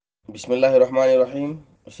بسم اللہ الرحمن الرحیم۔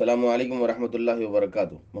 السلام علیکم ورحمۃ اللہ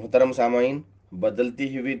وبرکاتہ۔ محترم سامعین، بدلتی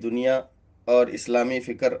ہوئی دنیا اور اسلامی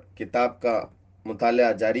فکر کتاب کا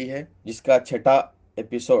مطالعہ جاری ہے، جس کا چھٹا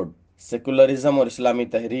ایپیسوڈ سیکولرزم اور اسلامی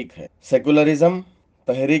تحریک ہے۔ سیکولرزم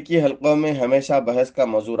تحریکی حلقوں میں ہمیشہ بحث کا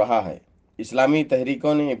موضوع رہا ہے۔ اسلامی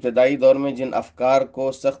تحریکوں نے ابتدائی دور میں جن افکار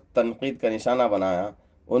کو سخت تنقید کا نشانہ بنایا،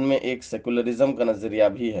 ان میں ایک سیکولرزم کا نظریہ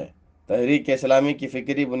بھی ہے۔ تحریک اسلامی کی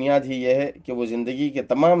فکری بنیاد ہی یہ ہے کہ وہ زندگی کے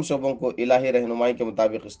تمام شعبوں کو الہی رہنمائی کے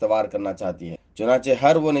مطابق استوار کرنا چاہتی ہے۔ چنانچہ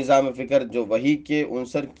ہر وہ نظام فکر جو وحی کے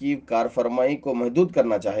عنصر کی کارفرمائی کو محدود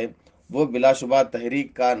کرنا چاہے، وہ بلا شبہ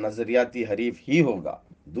تحریک کا نظریاتی حریف ہی ہوگا۔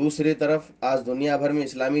 دوسری طرف آج دنیا بھر میں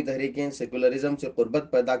اسلامی تحریکیں سیکولرزم سے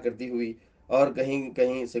قربت پیدا کرتی ہوئی اور کہیں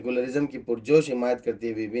کہیں سیکولرزم کی پرجوش حمایت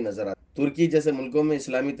کرتی ہوئی بھی نظر آتی۔ ترکی جیسے ملکوں میں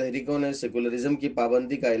اسلامی تحریکوں نے سیکولرزم کی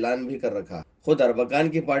پابندی کا اعلان بھی کر رکھا۔ خود اربکان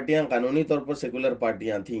کی پارٹیاں قانونی طور پر سیکولر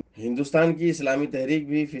پارٹیاں تھیں۔ ہندوستان کی اسلامی تحریک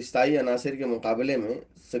بھی فسطائی عناصر کے مقابلے میں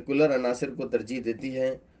سیکولر عناصر کو ترجیح دیتی ہے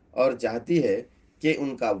اور چاہتی ہے کہ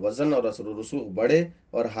ان کا وزن اور اثر و رسوخ بڑھے،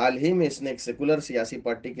 اور حال ہی میں اس نے ایک سیکولر سیاسی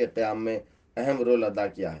پارٹی کے قیام میں اہم رول ادا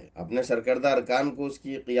کیا ہے۔ اپنے سرکردہ ارکان کو اس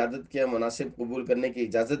کی قیادت کے مناسب قبول کرنے کی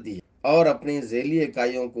اجازت دی ہے اور اپنی ذیلی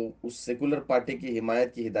اکائیوں کو اس سیکولر پارٹی کی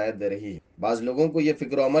حمایت کی ہدایت دے رہی ہے۔ بعض لوگوں کو یہ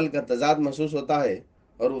فکر و عمل کا تضاد محسوس ہوتا ہے،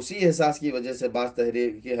 اور اسی احساس کی وجہ سے بعض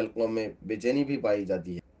تحریک کے حلقوں میں بے چینی بھی پائی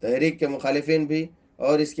جاتی ہے۔ تحریک کے مخالفین بھی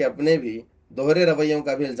اور اس کے اپنے بھی دوہرے رویوں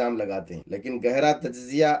کا بھی الزام لگاتے ہیں، لیکن گہرا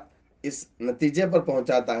تجزیہ اس نتیجے پر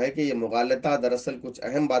پہنچاتا ہے کہ یہ مغالطہ دراصل کچھ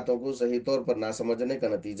اہم باتوں کو صحیح طور پر نہ سمجھنے کا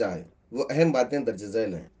نتیجہ ہے۔ وہ اہم باتیں درج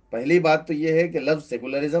ذیل ہیں۔ پہلی بات تو یہ ہے کہ لفظ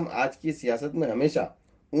سیکولرزم آج کی سیاست میں ہمیشہ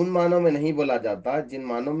ان معنوں میں نہیں بولا جاتا جن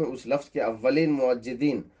معنوں میں اس لفظ کے اولین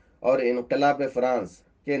موجدین اور انقلاب فرانس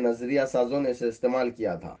کے نظریہ سازوں نے اسے استعمال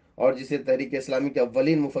کیا تھا، اور جسے تحریک اسلامی کے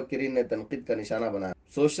اولین مفکرین نے تنقید کا نشانہ بنایا۔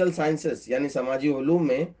 سوشل سائنسز یعنی سماجی علوم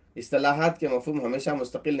میں اصطلاحات کے مفہوم ہمیشہ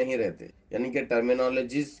مستقل نہیں رہتے، یعنی کہ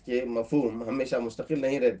ٹرمینالوجیز کے مفہوم ہمیشہ مستقل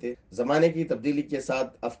نہیں رہتے۔ زمانے کی تبدیلی کے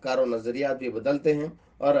ساتھ افکار و نظریات بھی بدلتے ہیں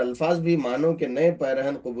اور الفاظ بھی معنوں کے نئے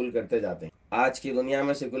پیرہن قبول کرتے جاتے ہیں۔ آج کی دنیا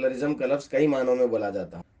میں سیکولرزم کا لفظ کئی معنوں میں بولا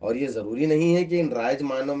جاتا ہے، اور یہ ضروری نہیں ہے کہ ان رائج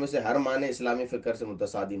معنوں میں سے ہر معنی اسلامی فکر سے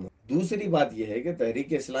متصادم ہو۔ دوسری بات یہ ہے کہ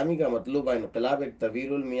تحریک اسلامی کا مطلوبہ انقلاب ایک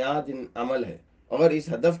طویل المیعاد عمل ہے، اور اس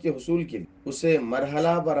ہدف کے حصول کے لیے اسے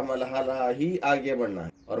مرحلہ بر مرحلہ ہی آگے بڑھنا ہے،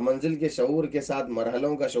 اور منزل کے شعور کے ساتھ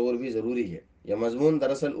مرحلوں کا شعور بھی ضروری ہے۔ یہ مضمون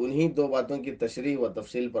دراصل انہی دو باتوں کی تشریح و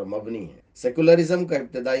تفصیل پر مبنی ہے۔ سیکولرزم کا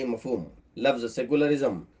ابتدائی مفہوم۔ لفظ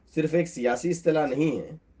سیکولرزم صرف ایک سیاسی اصطلاح نہیں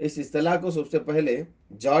ہے۔ اس اصطلاح کو سب سے پہلے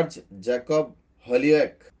جارج جیکب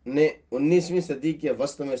ہالیویک نے 19ویں صدی کے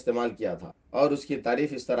وسط میں استعمال کیا تھا، اور اس کی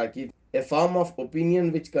تعریف اس طرح کی: A form of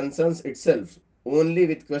opinion which concerns itself only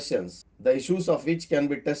with questions, the issues of which can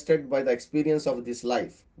be tested by the experience of this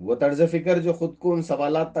life۔ وہ طرز فکر جو خود کو ان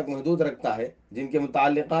سوالات تک محدود رکھتا ہے جن کے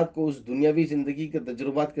متعلقات کو اس دنیاوی زندگی کے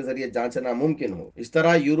تجربات کے ذریعے جانچنا ممکن ہو۔ اس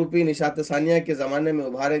طرح یورپی نشات ثانیہ کے زمانے میں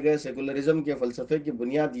ابھارے گئے سیکولرزم کے فلسفے کی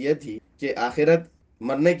بنیاد یہ تھی کہ آخرت،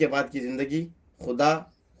 مرنے کے بعد کی زندگی، خدا،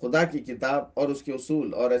 خدا کی کتاب اور اس کے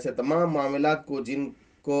اصول، اور ایسے تمام معاملات کو جن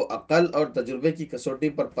کو عقل اور تجربے کی کسوٹی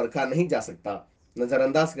پر پرکھا نہیں جا سکتا، نظر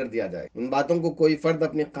انداز کر دیا جائے۔ ان باتوں کو کوئی فرد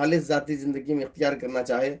اپنی خالص ذاتی زندگی میں اختیار کرنا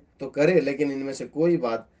چاہے تو کرے، لیکن ان میں سے کوئی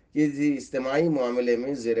بات کسی اجتماعی معاملے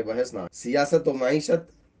میں زیر بحث نہ آئے۔ سیاست و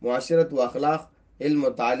معیشت، معاشرت و اخلاق، علم و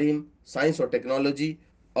تعلیم، سائنس و ٹیکنالوجی،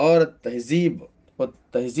 اور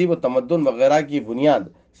تہذیب و تمدن وغیرہ کی بنیاد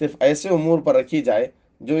صرف ایسے امور پر رکھی جائے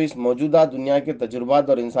جو اس موجودہ دنیا کے تجربات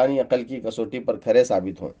اور انسانی عقل کی کسوٹی پر کھرے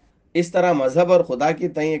ثابت ہوں۔ اس طرح مذہب اور خدا کی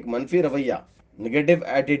تئیں ایک منفی رویہ، نگیٹو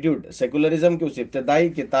ایٹیٹیوڈ، سیکولرزم کے اس ابتدائی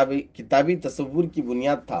کتابی تصور کی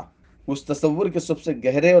بنیاد تھا۔ اس تصور کے سب سے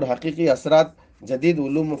گہرے اور حقیقی اثرات جدید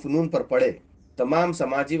علوم و فنون پر پڑے۔ تمام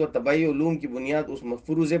سماجی و طبعی علوم کی بنیاد اس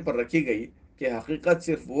مفروضے پر رکھی گئی کہ حقیقت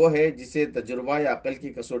صرف وہ ہے جسے تجربہ یا عقل کی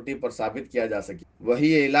کسوٹی پر ثابت کیا جا سکے۔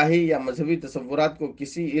 وحی الہی یا مذہبی تصورات کو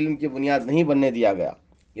کسی علم کی بنیاد نہیں بننے دیا گیا۔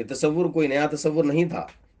 یہ تصور کوئی نیا تصور نہیں تھا۔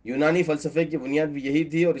 یونانی فلسفے کی بنیاد بھی یہی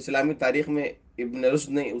تھی، اور اسلامی تاریخ میں ابن رشد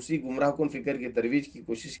نے اسی گمراہ کن فکر کی ترویج کی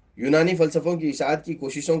کوشش کی۔ یونانی فلسفوں کی اشاعت کی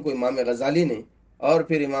کوششوں کو امام غزالی نے اور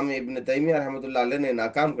پھر امام ابن تیمیہ رحمۃ اللہ علیہ نے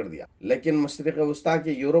ناکام کر دیا، لیکن مشرق وسطیٰ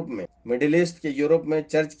کے یورپ میں، مڈل ایسٹ کے یورپ میں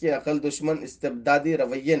چرچ کے عقل دشمن استبدادی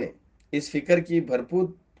رویے نے اس فکر کی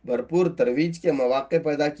بھرپور ترویج کے مواقع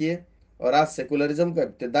پیدا کیے، اور آج سیکولرزم کا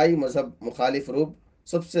ابتدائی مذہب مخالف روپ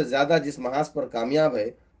سب سے زیادہ جس محاذ پر کامیاب ہے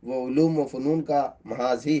وہ علوم و فنون کا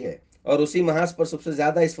محاذ ہی ہے، اور اسی محاذ پر سب سے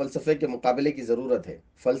زیادہ اس فلسفے کے مقابلے کی ضرورت ہے۔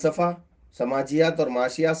 فلسفہ سماجیات اور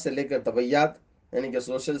معاشیات سے لے کر طبیعیات، یعنی کہ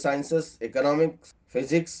social sciences, economics,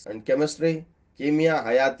 physics and chemistry, کیمیا،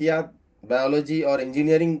 حیاتیات، بائیولوجی اور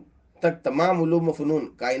انجینئرنگ تک تمام علوم و فنون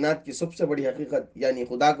کائنات کی سب سے بڑی حقیقت یعنی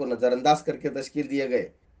خدا کو نظر انداز کر کے تشکیل دیے گئے،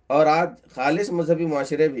 اور آج خالص مذہبی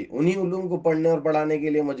معاشرے بھی انہی علوم کو پڑھنے اور پڑھانے کے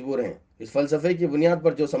لیے مجبور ہیں۔ اس فلسفے کی بنیاد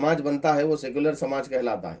پر جو سماج بنتا ہے وہ سیکولر سماج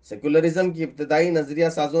کہلاتا ہے۔ سیکولرزم کی ابتدائی نظریہ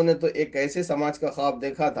سازوں نے تو ایک ایسے سماج کا خواب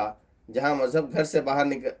دیکھا تھا جہاں مذہب گھر سے باہر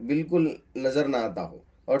بالکل نظر نہ آتا ہو،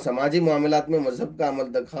 اور سماجی معاملات میں مذہب کا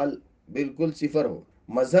عمل دخل بالکل صفر ہو۔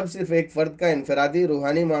 مذہب صرف ایک فرد کا انفرادی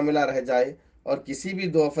روحانی معاملہ رہ جائے، اور کسی بھی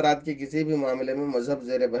دو افراد کے کسی بھی معاملے میں مذہب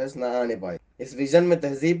زیر بحث نہ آنے پائے۔ اس ویژن میں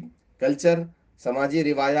تہذیب، کلچر، سماجی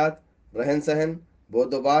روایات، رہن سہن،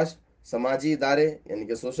 بود و باش، سماجی ادارے یعنی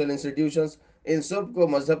کہ سوشل انسٹیٹیوشنز، ان سب کو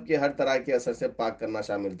مذہب کے ہر طرح کے اثر سے پاک کرنا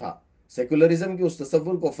شامل تھا۔ سیکولرزم کی اس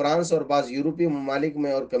تصور کو فرانس اور بعض یورپی ممالک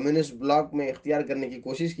میں اور کمیونسٹ بلاک میں اختیار کرنے کی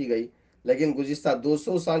کوشش کی گئی، لیکن گزشتہ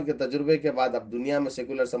 200 سال کے تجربے کے بعد اب دنیا میں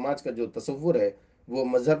سیکولر سماج کا جو تصور ہے وہ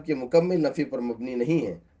مذہب کے مکمل نفی پر مبنی نہیں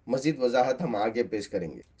ہے۔ مزید وضاحت ہم آگے پیش کریں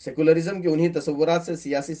گے۔ سیکولرزم کے انہی تصورات سے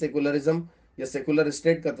سیاسی سیکولرزم یا سیکولر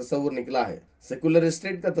اسٹیٹ کا تصور نکلا ہے۔ سیکولر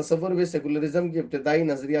اسٹیٹ کا تصور بھی سیکولرزم کی ابتدائی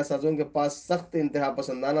نظریہ سازوں کے پاس سخت انتہا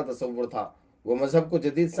پسندانہ تصور تھا۔ وہ مذہب کو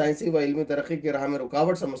جدید سائنسی و علمی ترقی کی راہ میں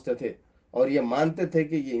رکاوٹ سمجھتے تھے، اور یہ مانتے تھے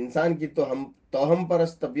کہ یہ انسان کی توہم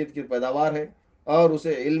پرست طبیعت کی پیداوار ہے اور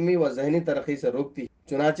اسے علمی و ذہنی ترقی سے روکتی ہے۔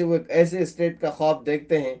 چنانچہ وہ ایک ایسے اسٹیٹ کا خواب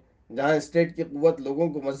دیکھتے ہیں جہاں اسٹیٹ کی قوت لوگوں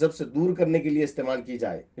کو مذہب سے دور کرنے کے لیے استعمال کی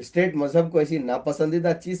جائے۔ اسٹیٹ مذہب کو ایسی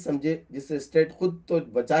ناپسندیدہ چیز سمجھے جس سے اسٹیٹ خود تو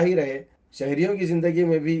بچا ہی رہے، شہریوں کی زندگی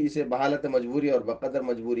میں بھی اسے بحالت مجبوری اور بقدر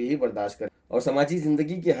مجبوری ہی برداشت کرے، اور سماجی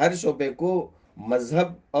زندگی کے ہر شعبے کو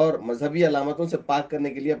مذہب اور مذہبی علامتوں سے پاک کرنے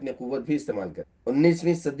کے لیے اپنی قوت بھی استعمال کرے۔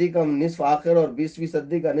 19ویں صدی کا نصف آخر اور 20ویں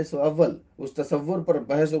صدی کا نصف اول اس تصور پر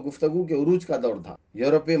بحث و گفتگو کے عروج کا دور تھا۔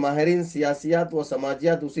 یورپی ماہرین سیاسیات و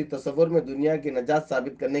سماجیات اسی تصور میں دنیا کی نجات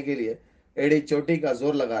ثابت کرنے کے لیے ایڑی چوٹی کا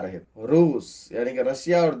زور لگا رہے تھے۔ روس یعنی کہ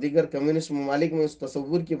رشیا اور دیگر کمیونسٹ ممالک میں اس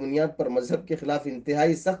تصور کی بنیاد پر مذہب کے خلاف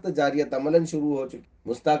انتہائی سخت جارحیت عملاً شروع ہو چکی۔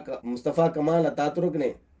 مصطفیٰ کمال اتاترک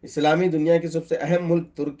نے اسلامی دنیا کے سب سے اہم ملک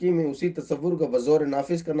ترکی میں اسی تصور کو بزور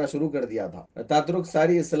نافذ کرنا شروع کر دیا تھا۔ اتاترک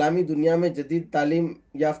ساری اسلامی دنیا میں جدید تعلیم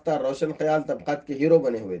یافتہ روشن خیال طبقات کے ہیرو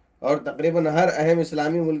بنے ہوئے، اور تقریباً ہر اہم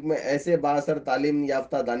اسلامی ملک میں ایسے بااثر تعلیم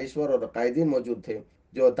یافتہ دانشور اور قائدین موجود تھے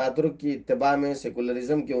جو اتاترک کی اتباع میں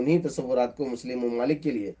سیکولرزم کے انہی تصورات کو مسلم ممالک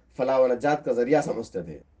کے لیے فلاح و نجات کا ذریعہ سمجھتے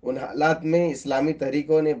تھے۔ ان حالات میں اسلامی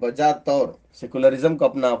تحریکوں نے بجا طور سیکولرزم کو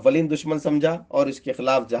اپنا اولین دشمن سمجھا اور اس کے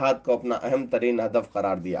خلاف جہاد کو اپنا اہم ترین ہدف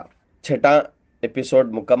قرار دیا۔ چھٹا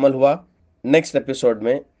ایپیسوڈ مکمل ہوا۔ نیکسٹ ایپیسوڈ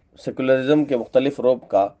میں سیکولرزم کے مختلف روپ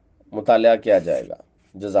کا مطالعہ کیا جائے گا۔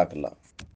 جزاک اللہ۔